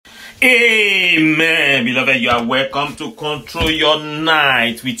Amen. Beloved, you are welcome to control your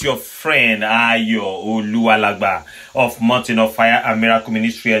night with your friend Ayo Oluwalagba of Mountain of Fire and Miracle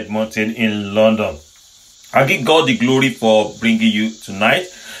Ministry at Mountain in London. I give God the glory for bringing you tonight.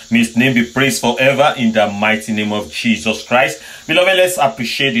 May His name be praised forever in the mighty name of Jesus Christ. Beloved, let's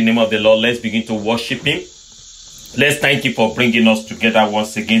appreciate the name of the Lord. Let's begin to worship Him. Let's thank Him for bringing us together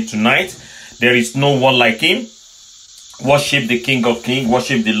once again tonight. There is no one like Him. Worship the King of Kings.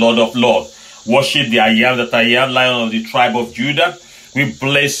 Worship the Lord of Lords. Worship the I Am that I Am, Lion of the tribe of Judah. We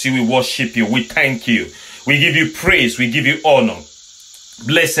bless you. We worship you. We thank you. We give you praise. We give you honor.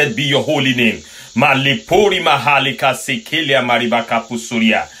 Blessed be your holy name. Malipori mahalika sekelia maribaka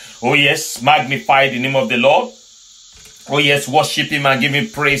pusuria. Oh yes, magnify the name of the Lord. Oh yes, worship Him and give Him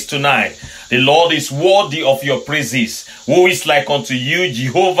praise tonight. The Lord is worthy of your praises. Who is like unto you,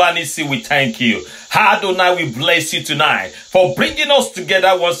 Jehovah Nissi, we thank you. Adonai, we bless you tonight for bringing us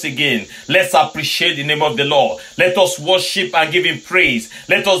together once again. Let's appreciate the name of the Lord. Let us worship and give Him praise.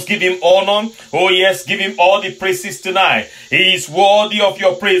 Let us give Him honor. Oh yes, give Him all the praises tonight. He is worthy of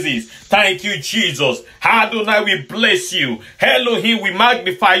your praises. Thank you, Jesus. Adonai, we bless you. Elohim, we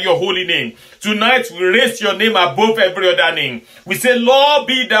magnify your holy name. Tonight, we raise your name above every other name. We say, Lord,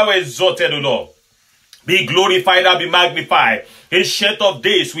 be thou exalted, O Lord. Be glorified and be magnified. Ancient of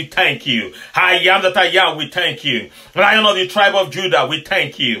days, we thank you. I am that I am, we thank you. Lion of the tribe of Judah, we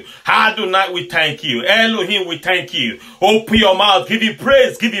thank you. Adonai, we thank you. Elohim, we thank you. Open your mouth, give Him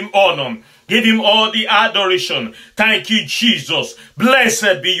praise, give Him honor. Give Him all the adoration. Thank you, Jesus.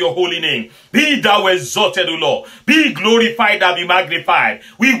 Blessed be your holy name. Be thou exalted, O Lord. Be glorified and be magnified.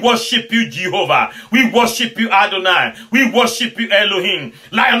 We worship you, Jehovah. We worship you, Adonai. We worship you, Elohim.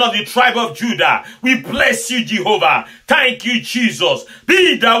 Lion of the tribe of Judah. We bless you, Jehovah. Thank you, Jesus.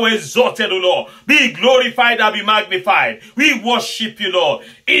 Be thou exalted, O Lord. Be glorified and be magnified. We worship you, Lord.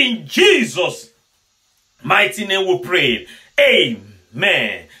 In Jesus' mighty name we pray.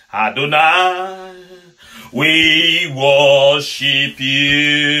 Amen. Adonai, we worship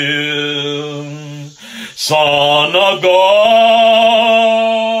you, Son of God.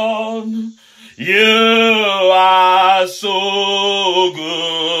 You are so good,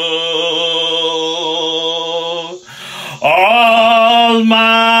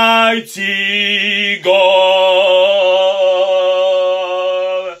 Almighty God.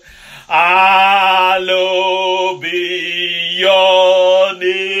 Hallowed be your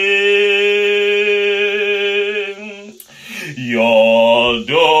name. Your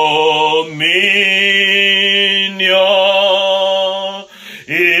dominion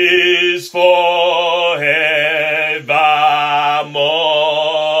is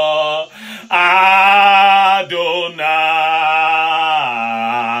forevermore. Adonai,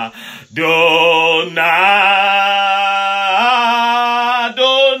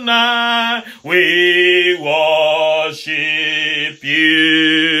 Adonai, we worship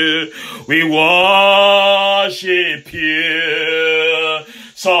you. We worship you,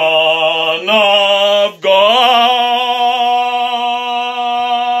 Son of God.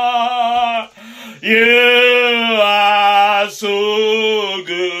 You are so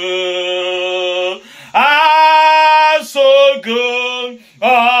good,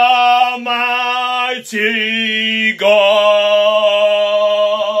 Almighty God.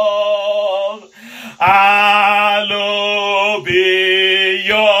 Hallowed be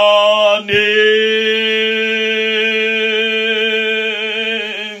your name.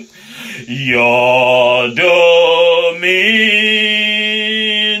 Your dominion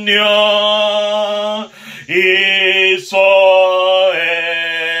is forever.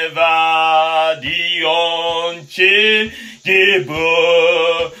 The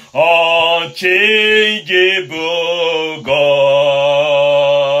unchangeable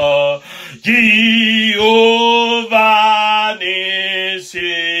God. Jehovah Nissi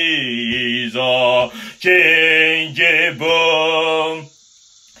is unchangeable.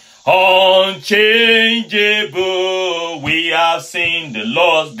 We have seen the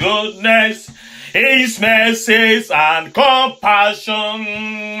Lord's goodness, His mercies and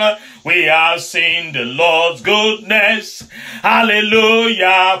compassion. We have seen the Lord's goodness.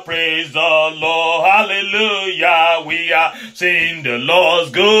 Hallelujah, praise the Lord. Hallelujah, we have seen the Lord's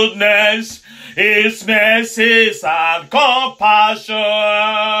goodness, His mercies and compassion.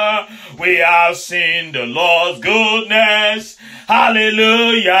 We have seen the Lord's goodness.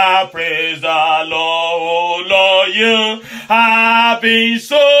 Hallelujah, praise the Lord. Oh Lord, you have been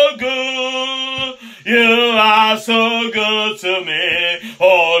so good. You are so good to me.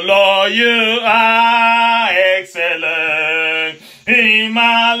 Oh Lord, you are excellent in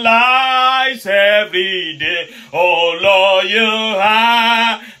my life every day. Oh Lord, you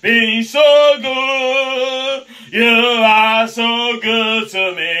have been so good. You are so good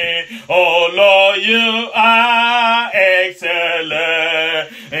to me. Oh Lord, you are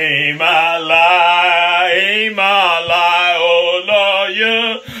excellent in my life, in my life. Oh Lord,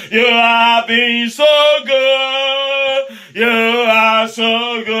 you have been so good. You are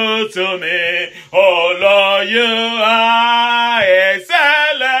so good to me. Oh Lord, you are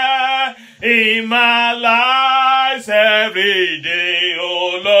excellent in my life every day.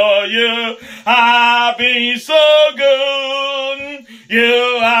 Oh Lord, you have been so good.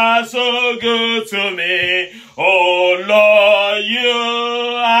 You are so good to me. Oh Lord,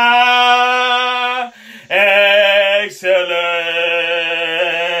 you are excellent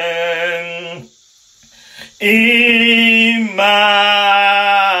in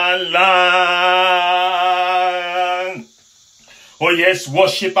my life. Oh yes,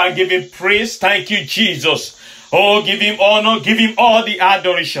 worship and give him praise. Thank you, Jesus. Oh, give him honor, give him all the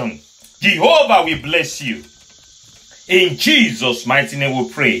adoration. Jehovah, we bless you. In Jesus' mighty name we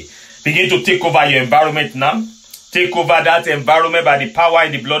pray. Begin to take over your environment now. Take over that environment by the power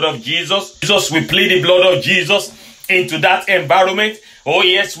and the blood of Jesus. Jesus, we plead the blood of Jesus into that environment. Oh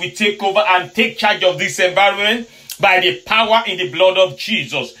yes, we take over and take charge of this environment by the power in the blood of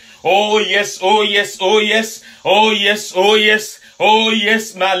Jesus. Oh yes, oh yes, oh yes, oh yes, oh yes, oh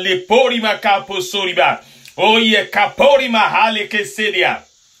yes, malepori makaposoriba. Oh yeah, kapori mahale kesedia.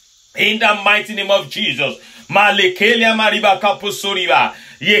 In the mighty name of Jesus. Malekelia mariba kaposoriba.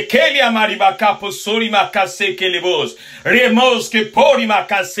 Yekelia mariba kaposorima kase kelebos. Remos ke porima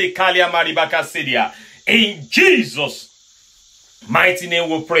kase kalia mariba kasedia. In Jesus' mighty name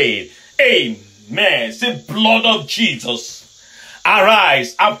we pray. Amen. Say, blood of Jesus,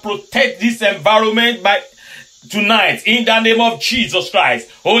 arise and protect this environment by tonight in the name of Jesus Christ.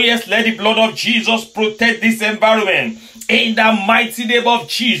 Oh yes, let the blood of Jesus protect this environment in the mighty name of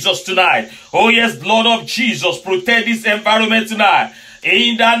Jesus tonight. Oh yes, blood of Jesus protect this environment tonight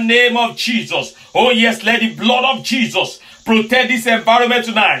in the name of Jesus. Oh yes, let the blood of Jesus protect this environment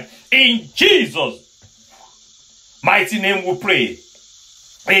tonight in Jesus' mighty name we pray.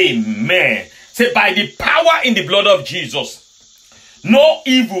 Amen. Say, by the power in the blood of Jesus, no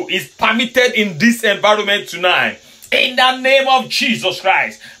evil is permitted in this environment tonight. In the name of Jesus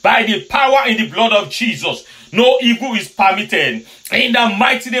Christ, by the power in the blood of Jesus, no evil is permitted. In the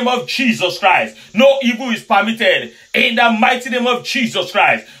mighty name of Jesus Christ, no evil is permitted. In the mighty name of Jesus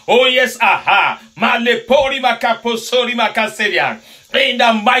Christ. Oh yes, aha. Malepori makaposori makaserian. In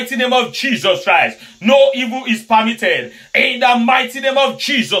the mighty name of Jesus Christ, no evil is permitted. In the mighty name of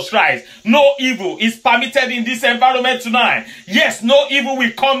Jesus Christ, no evil is permitted in this environment tonight. Yes, no evil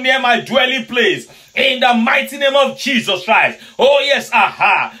will come near my dwelling place. In the mighty name of Jesus Christ. Oh yes,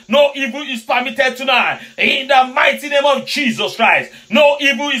 aha. No evil is permitted tonight. In the mighty name of Jesus Christ. No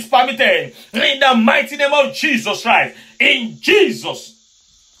evil is permitted. In the mighty name of Jesus Christ. In Jesus'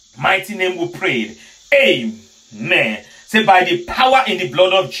 mighty name we prayed. Amen. Say, by the power in the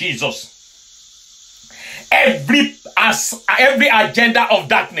blood of Jesus, every agenda of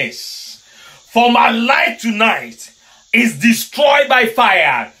darkness for my life tonight is destroyed by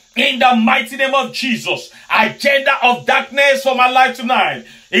fire. In the mighty name of Jesus, agenda of darkness for my life tonight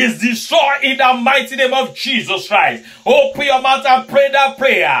is destroyed in the mighty name of Jesus Christ. Open your mouth and pray that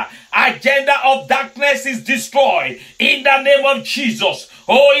prayer. Agenda of darkness is destroyed in the name of Jesus.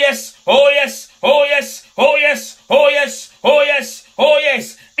 Oh yes, oh yes, oh yes, oh yes, oh yes, oh yes, oh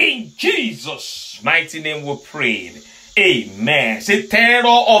yes. In Jesus' mighty name we prayed. Amen. Say, terror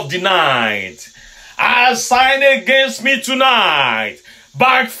of the night, assigned against me tonight,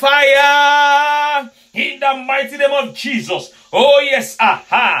 backfire in the mighty name of Jesus. Oh yes,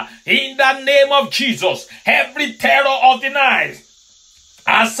 aha. In the name of Jesus, every terror of the night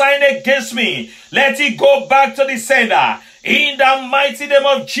assigned against me, let it go back to the sender. In the mighty name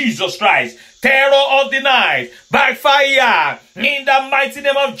of Jesus Christ. Terror of the night, backfire in the mighty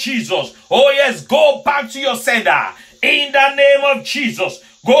name of Jesus. Oh yes, go back to your sender. In the name of Jesus,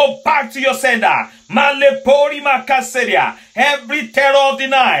 go back to your sender. Malepori makaseria. Every terror of the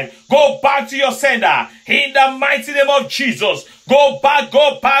night, go back to your sender. In the mighty name of Jesus, go back,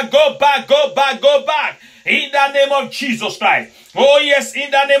 go back, go back, go back, go back. In the name of Jesus Christ. Oh yes,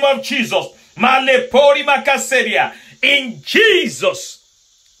 in the name of Jesus. Malepori makaseria. In Jesus'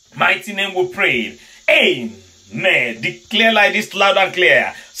 mighty name we pray. Amen. Declare like this loud and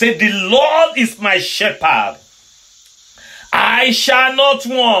clear. Say, the Lord is my shepherd. I shall not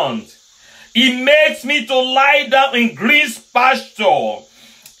want. He makes me to lie down in green pasture.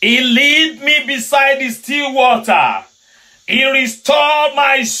 He leads me beside the still water. He restored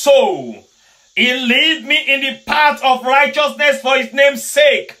my soul. He lead me in the path of righteousness for his name's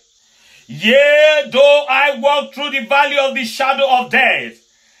sake. Yea, though I walk through the valley of the shadow of death,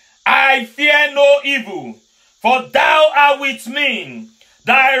 I fear no evil, for thou art with me.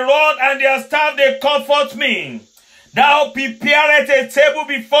 Thy rod and their staff, they comfort me. Thou preparest a table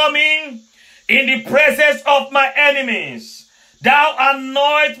before me in the presence of my enemies. Thou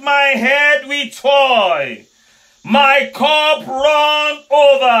anoint my head with oil. My cup run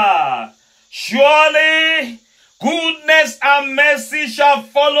over. Surely goodness and mercy shall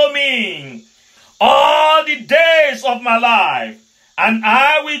follow me all the days of my life, and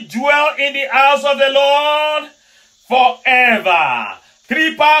I will dwell in the house of the Lord forever.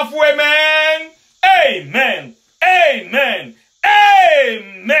 Three powerful amen. Amen. Amen.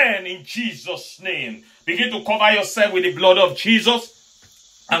 Amen. In Jesus' name. Begin to cover yourself with the blood of Jesus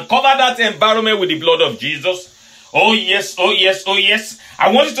and cover that environment with the blood of Jesus. Oh yes, oh yes, oh yes.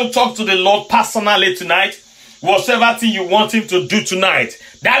 I want you to talk to the Lord personally tonight. Whatever thing you want him to do tonight,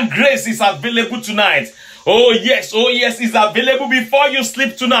 that grace is available tonight. Oh yes, it's available before you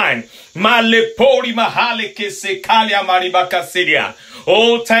sleep tonight.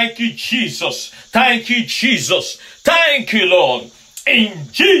 Oh, thank you, Jesus. Thank you, Jesus. Thank you, Lord. In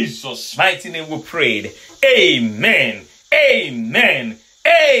Jesus' mighty name we prayed. Amen. Amen.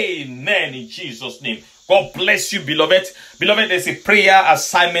 Amen. In Jesus' name. God bless you, beloved. Beloved, there's a prayer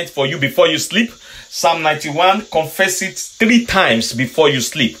assignment for you before you sleep. Psalm 91, confess it 3 times before you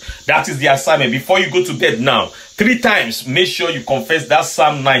sleep. That is the assignment. Before you go to bed now, 3 times, make sure you confess that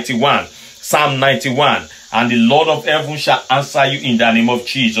Psalm 91. Psalm 91. And the Lord of heaven shall answer you in the name of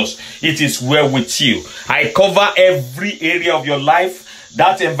Jesus. It is well with you. I cover every area of your life,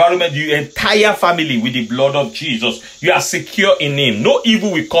 that environment, your entire family with the blood of Jesus. You are secure in him. No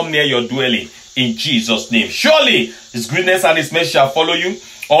evil will come near your dwelling in Jesus' name. Surely his goodness and his mercy shall follow you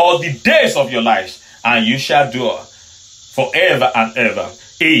all the days of your lives, and you shall dwell forever and ever.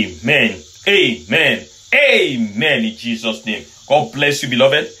 Amen. Amen. Amen. In Jesus' name. God bless you,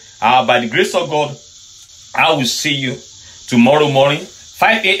 beloved. By the grace of God, I will see you tomorrow morning,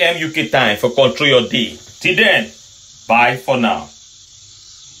 5 a.m. UK time, for Control Your Day. Till then, bye for now.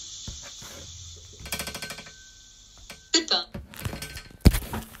 Goodbye.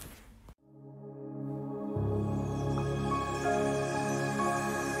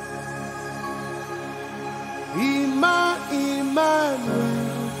 Emmanuel,